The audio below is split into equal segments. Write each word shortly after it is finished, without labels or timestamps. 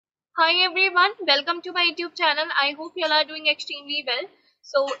Hi everyone, welcome to my YouTube channel. I hope you all are doing extremely well.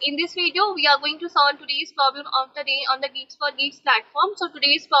 So in this video, we are going to solve today's problem of the day on the Geeks for Geeks platform. So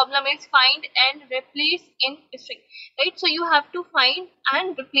today's problem is find and replace in string, right? So you have to find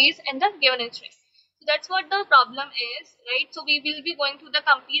and replace in the given string. So that's what the problem is, right? So we will be going through the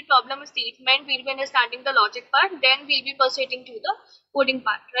complete problem statement. We'll be understanding the logic part, then we'll be proceeding to the coding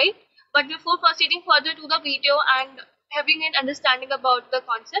part, right? But before proceeding further to the video and having an understanding about the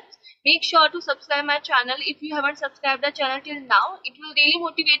concepts, make sure to subscribe my channel. If you haven't subscribed the channel till now, it will really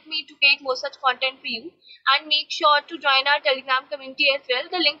motivate me to create more such content for you. And make sure to join our Telegram community as well.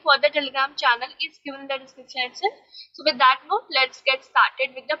 The link for the Telegram channel is given in the description itself. So with that note, let's get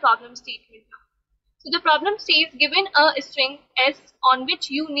started with the problem statement now. So the problem says given a string S on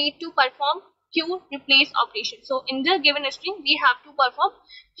which you need to perform Q replace operation. So in the given string, we have to perform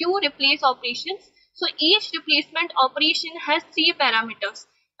Q replace operations. So each replacement operation has three parameters: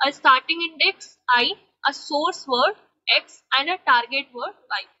 a starting index I, a source word X, and a target word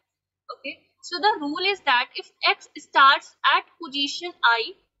Y. Okay. So the rule is that if X starts at position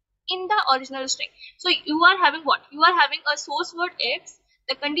I in the original string, so you are having what? You are having a source word X.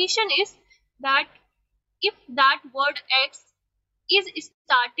 The condition is that if that word X is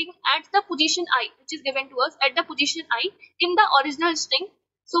starting at the position I, which is given to us at the position I in the original string,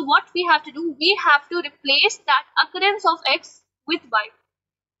 so what we have to do, we have to replace that occurrence of X with Y.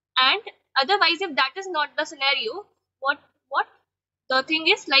 And otherwise, if that is not the scenario, what the thing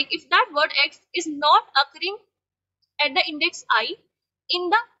is, like if that word X is not occurring at the index I in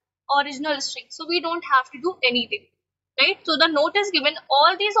the original string, so we don't have to do anything, right? So the note is given,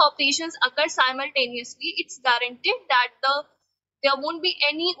 all these operations occur simultaneously. It's guaranteed that there won't be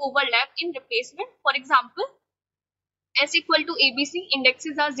any overlap in replacement. For example, S equal to ABC,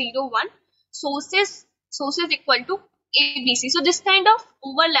 indexes are 0, 1, sources equal to ABC. So this kind of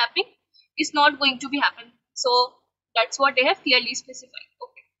overlapping is not going to be happen. So that's what they have clearly specified.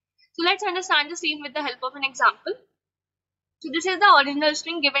 Okay. So let's understand the same with the help of an example. So this is the original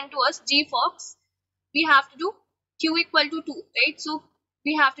string given to us, GeeksforGeeks. We have to do Q equal to 2, right? So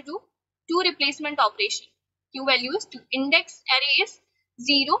we have to do 2 replacement operation. Q value is 2. Index array is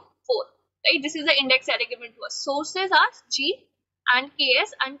 0, 4. Right? This is the index array given to us. Sources are G and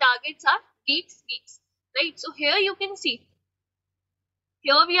KS and targets are Geeks. Right? So here you can see,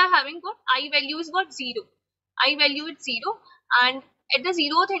 here we are having what? I value is what? 0. I value is 0, and at the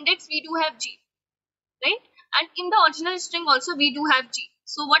 0th index we do have G. Right? And in the original string also we do have G.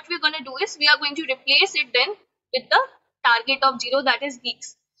 So what we're going to do is we are going to replace it then with the target of 0, that is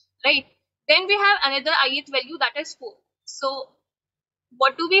Geeks. Right? Then we have another ith value, that is 4. So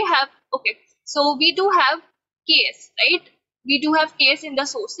what do we have? Okay, so we do have KS, right? We do have KS in the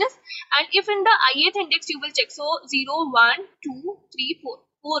sources, and if in the ith index you will check, so 0, 1, 2, 3, 4,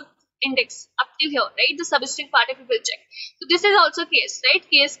 4 index up till here, right? The substring part if you will check. So this is also KS, right?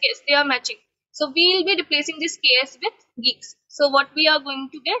 KS, they are matching. So we will be replacing this KS with Geeks. So what we are going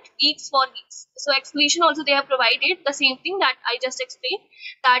to get? Geeks for Geeks. So explanation also they have provided the same thing that I just explained,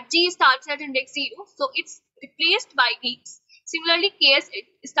 that G starts at index 0, so it's replaced by Geeks. Similarly, KS it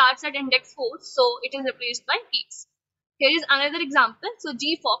starts at index 4, so it is replaced by Geeks. Here is another example. So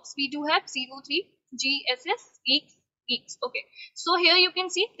GeeksforGeeks, we do have 0, 3, GSS, Geeks. Okay. So here you can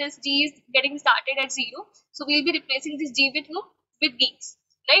see this G is getting started at 0. So we will be replacing this G with no, with Geeks,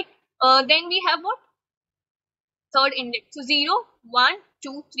 right? Then we have what? Third index. So 0, 1,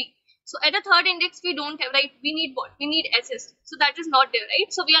 2, 3. So at the third index we don't have, right? We need what? We need SS. So that is not there,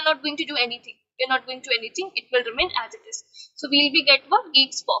 right? So we are not going to do anything. We are not going to do anything. It will remain as it is. So we will be get what?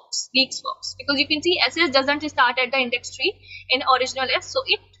 GeeksforGeeks, because you can see SS doesn't start at the index 3 in original S, so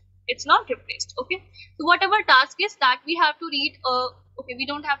it's not replaced. Okay. So whatever task is that we have to read. Okay, we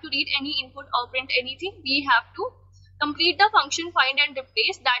don't have to read any input or print anything. We have to complete the function find and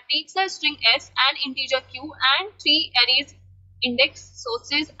replace that takes the string S and integer Q and 3 arrays, index,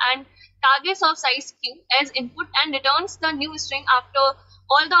 sources and targets of size Q as input and returns the new string after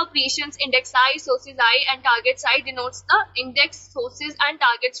all the operations. Index I, sources I and targets I denotes the index, sources and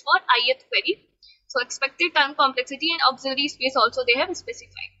targets for ith query. So expected time complexity and auxiliary space also they have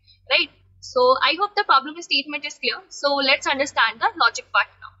specified, right? So I hope the problem statement is clear. So let's understand the logic part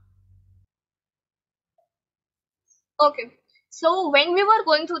now. Okay, so when we were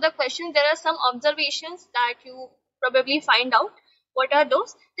going through the question, there are some observations that you probably find out. What are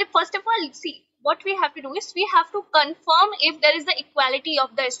those? That first of all, see, what we have to do is we have to confirm if there is the equality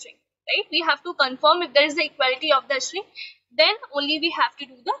of the string, right? We have to confirm if there is the equality of the string, then only we have to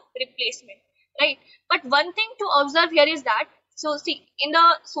do the replacement, right? But one thing to observe here is that, so see, in the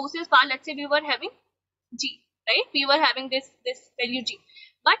sources part, let's say we were having G, right? We were having this value G.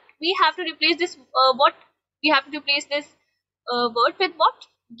 but we have to replace this what we have to replace this word with what?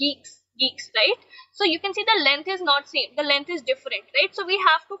 Geeks, right? So you can see the length is not same, the length is different, right? So we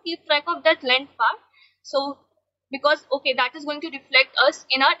have to keep track of that length part. So because okay, that is going to reflect us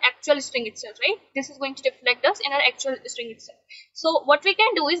in our actual string itself, right? This is going to reflect us in our actual string itself. So what we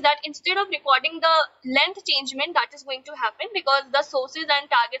can do is that instead of recording the length changement that is going to happen because the sources and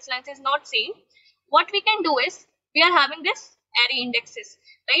targets length is not same, what we can do is we are having this array indexes,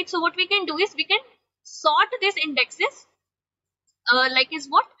 right? So what we can do is we can sort these indexes like is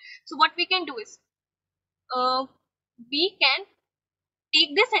what? So what we can do is we can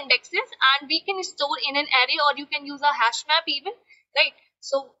take these indexes and we can store in an array, or you can use a hash map even, right?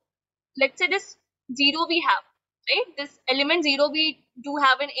 So let's say this 0 we have, right? This element 0 we do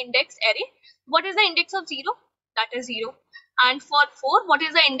have an index array. What is the index of 0? That is 0. And for 4, what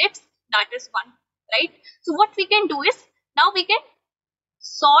is the index? That is 1, right? So what we can do is now we can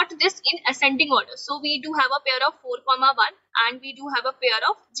sort this in ascending order. So we do have a pair of 4 comma 1 and we do have a pair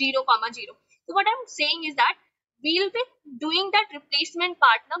of 0 comma 0. So what I'm saying is that we'll be doing that replacement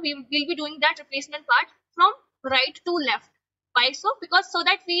part now. We will be doing that replacement part from right to left. Why so? Because so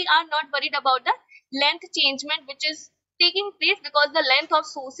that we are not worried about the length changement which is taking place because the length of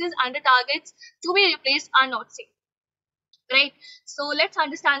sources and the targets to be replaced are not same, right? So let's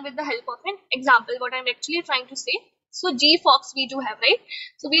understand with the help of an example what I'm actually trying to say. So GeeksforGeeks we do have, right?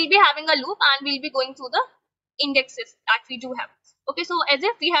 So we'll be having a loop and we'll be going through the indexes that we do have. Okay, so as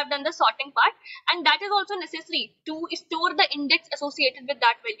if we have done the sorting part, and that is also necessary to store the index associated with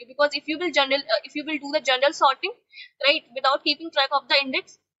that value, because if you will do the general sorting, right, without keeping track of the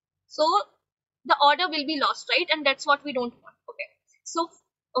index, so the order will be lost, right? And that's what we don't want.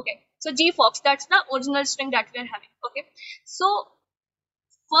 So GeeksforGeeks, that's the original string that we are having. Okay, so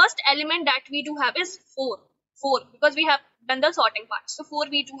first element that we do have is 4 because we have done the sorting part. So 4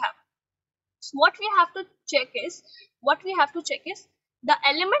 we do have. So what we have to check is the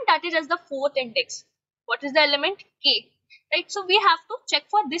element that is as the fourth index. What is the element? K, right? So we have to check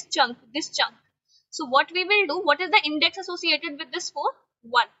for this chunk. So what we will do, what is the index associated with this 4?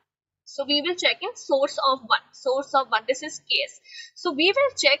 1. So we will check in source of 1. This is case. So we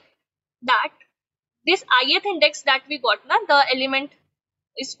will check that this ith index that we got now, the element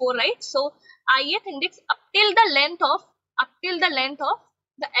is 4, right? So ith index up till the length of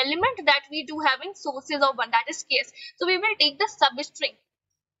the element that we do have in sources of 1, that is case. So we will take the substring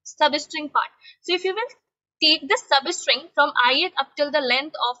part. So if you will take the substring from ith up till the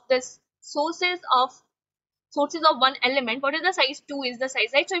length of this sources of 1 element, what is the size? 2 is the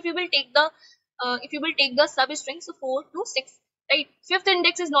size, right? So if you will take the substring, so 4 to 6, right? Fifth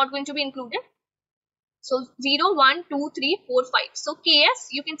index is not going to be included. So 0, 1, 2, 3, 4, 5. So ks,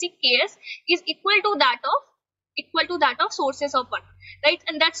 you can see ks is equal to that of sources of 1, right?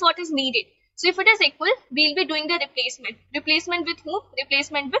 And that's what is needed. So if it is equal, we'll be doing the replacement. Replacement with whom?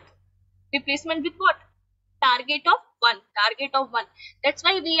 Replacement with what? Target of 1. That's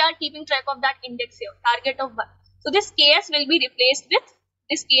why we are keeping track of that index here. Target of 1. So this ks will be replaced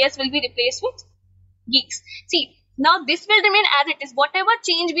with geeks. See, now this will remain as it is. Whatever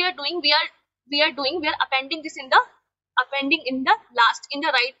change we are doing, we are appending this in the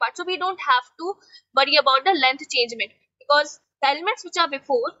right part. So we don't have to worry about the length changement because the elements which are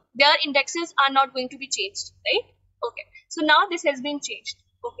before, their indexes are not going to be changed, right? Okay, so now this has been changed.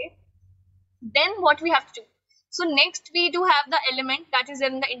 Okay, then what we have to do? So next we do have the element that is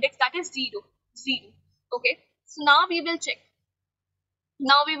in the index, that is 0. Okay, so now we will check.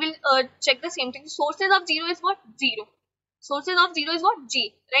 Check the same thing. Sources of 0 is what? 0. Sources of 0 is what?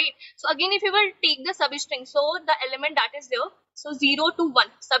 G, right? So again, if you will take the substring, so the element that is there, so 0 to 1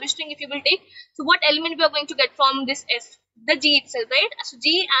 substring if you will take, so what element we are going to get from this S? The G itself, right? So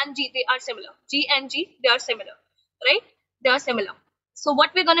G and G, they are similar. G and G, they are similar, right? They are similar. So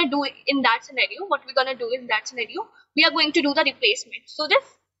what we're going to do in that scenario, we are going to do the replacement. So this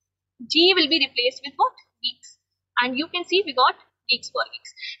G will be replaced with what? Geeks. And you can see we got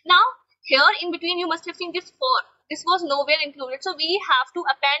GeeksforGeeks. Now, here in between you must have seen this for. This was nowhere included. So we have to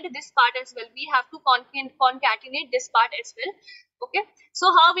append this part as well. We have to concatenate this part as well. Okay. So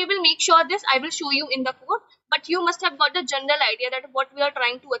how we will make sure this, I will show you in the code. But you must have got the general idea that what we are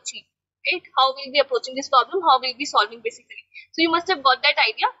trying to achieve. Right? How we'll be approaching this problem, how we'll be solving basically. So you must have got that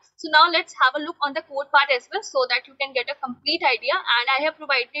idea. So now let's have a look on the code part as well so that you can get a complete idea. And I have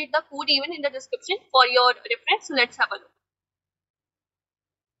provided the code even in the description for your reference. So let's have a look.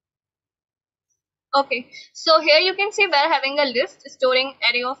 Okay, so here you can see we're having a list storing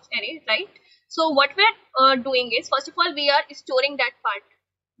array of array, right? So what we're doing is, first of all, we are storing that part,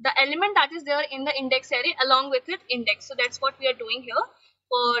 the element that is there in the index array along with its index. So that's what we are doing here.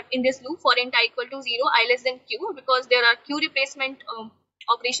 for in this loop for int I equal to 0, I less than q, because there are q replacement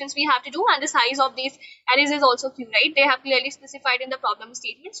operations we have to do, and the size of these arrays is also q, right? They have clearly specified in the problem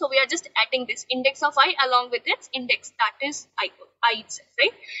statement. So we are just adding this index of I along with its index, that is I itself,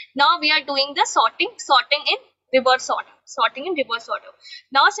 right? Now we are doing the sorting in reverse order, sorting in reverse order.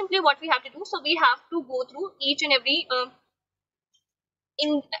 Now simply what we have to do, so we have to go through each and every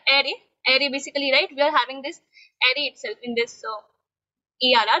in array basically, right? We are having this array itself in this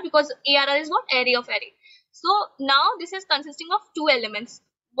ARR, because ARR is what? Array of array. So now this is consisting of two elements.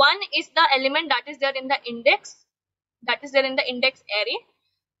 One is the element that is there in the index, array,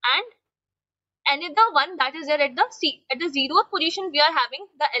 and another one that is there at the zeroth position. We are having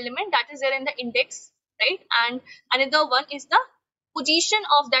the element that is there in the index, right? And another one is the position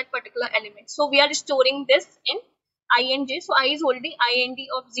of that particular element. So we are storing this in int. So I is holding int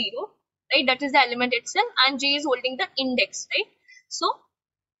of 0, right? That is the element itself, and j is holding the index, right? So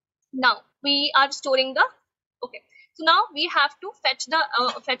now we are storing the, okay, so now we have to fetch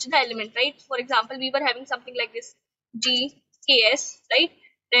the element, right? For example, we were having something like this, GKS, right?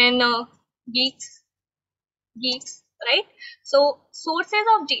 Then geeks, right? So sources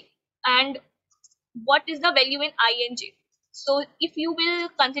of G, and what is the value in ing. So if you will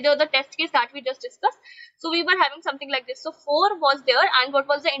consider the test case that we just discussed, so we were having something like this. So 4 was there, and what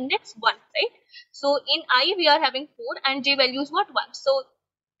was the index? 1, right? So in I we are having 4, and j value is what? 1. So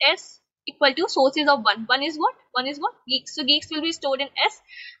s equal to sources of 1. 1 is what? Geeks. So geeks will be stored in s,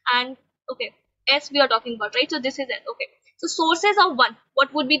 and okay, s we are talking about, right? So this is it. Okay, so sources of 1,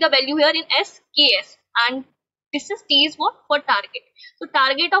 what would be the value here in s? Ks, and this is t is what? For target. So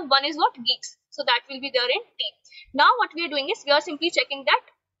target of 1 is what? Geeks. So that will be there in t. Now what we are doing is we are simply checking that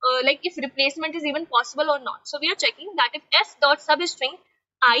like if replacement is even possible or not. So we are checking that if s dot substring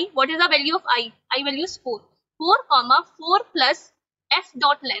I, what is the value of I? I value is 4. 4 comma 4 plus f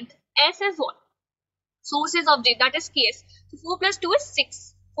dot length. S is what? Sources of j, that is ks. So 4 plus 2 is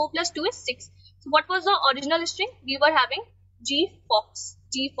 6. 4 plus 2 is 6. So what was the original string? We were having gfox.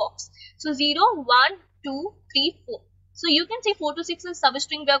 So 0, 1, 2, 3, 4. So you can say 4 to 6 is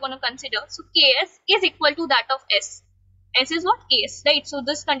substring we are going to consider. So ks is equal to that of s. S is what? Ks, right? So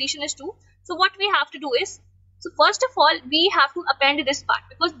this condition is true. So what we have to do is, so first of all, we have to append this part,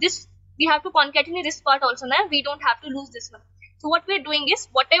 because this we have to concatenate this part also. Now we don't have to lose this one. So what we are doing is,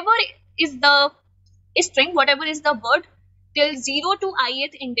 whatever is the string, whatever is the word till 0 to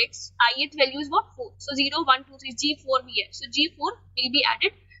ith index, ith value is what? 4. So 0, 1, 2, 3, G4 we have. So G4 will be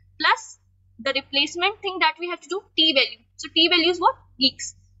added, plus the replacement thing that we have to do, t value. So t value is what?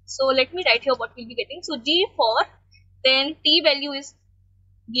 Geeks. So let me write here what we'll be getting. So G4, then t value is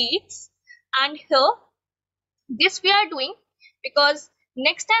geeks, and here this we are doing because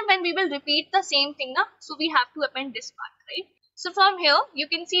next time when we will repeat the same thing now, so we have to append this part, right? So from here you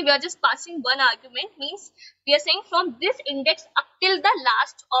can see we are just passing one argument, means we are saying from this index up till the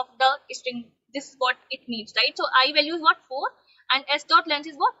last of the string. This is what it means, right? So I value is what? 4, and s dot length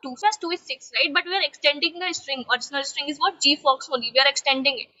is what? 2. Plus 2 is 6, right? But we are extending the string. Original string is what? Gfox only. We are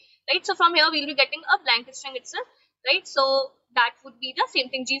extending it, right? So from here we will be getting a blank string itself, right? So that would be the same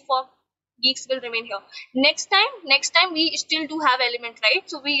thing. Gfox geeks will remain here. Next time we still do have element, right?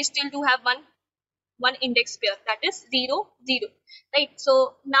 So we still do have one index pair, that is 0, 0, right?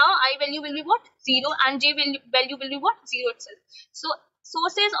 So now I value will be what? 0, and j value will be what? 0 itself. So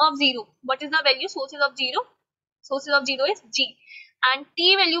sources of 0, what is the value? Sources of 0 is g, and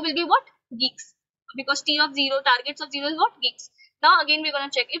t value will be what? Geeks, because t of 0, targets of 0 is what? Geeks. Now again we're going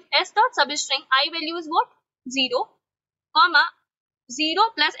to check if s dot substring I value is what? 0, comma 0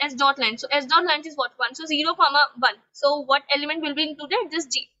 plus s dot length. So s dot length is what? 1. So 0 comma 1. So what element will be included? This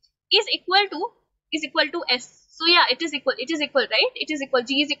g is equal to s. So yeah, it is equal, right? It is equal,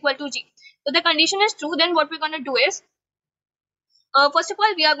 g is equal to g. So the condition is true. Then what we're going to do is, first of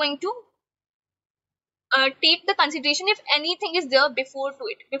all, we are going to take the consideration if anything is there before to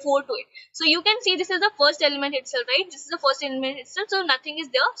it. So you can see this is the first element itself, right? This is the first element itself, so nothing is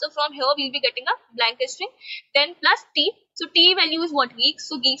there. So from here we'll be getting a blank string, then plus t. So t value is what? Geeks.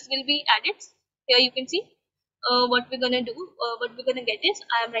 So geeks will be added. Here you can see what we're gonna do. What we're gonna get is,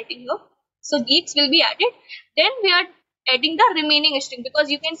 I am writing here. So geeks will be added. Then we are adding the remaining string,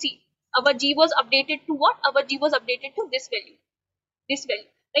 because you can see our g was updated to what? Our g was updated to this value.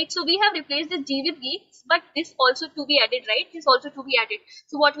 Right? So we have replaced the g with geeks, but this also to be added, right? This also to be added.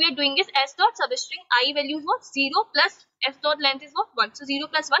 So what we are doing is s dot substring I value is what? 0 plus s dot length is what? 1. So 0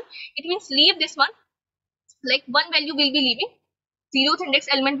 plus 1, it means leave this one, like one value will be leaving, 0th index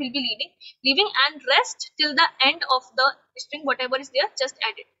element will be leaving, and rest till the end of the string, whatever is there, just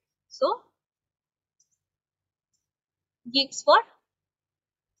add it. So geeks for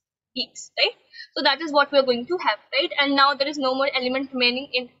geeks, right? So that is what we are going to have, right? And now there is no more element remaining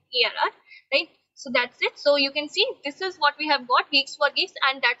in error, right? So that's it. So you can see this is what we have got, geeks for geeks,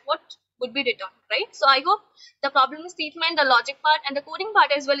 and that's what would be returned, right? So I hope the problem statement, the logic part, and the coding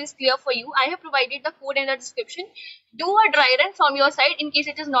part as well is clear for you. I have provided the code in the description. Do a dry run from your side in case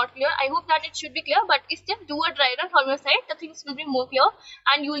it is not clear. I hope that it should be clear, but still do a dry run from your side. The things will be more clear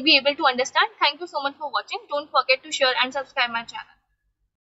and you will be able to understand. Thank you so much for watching. Don't forget to share and subscribe my channel.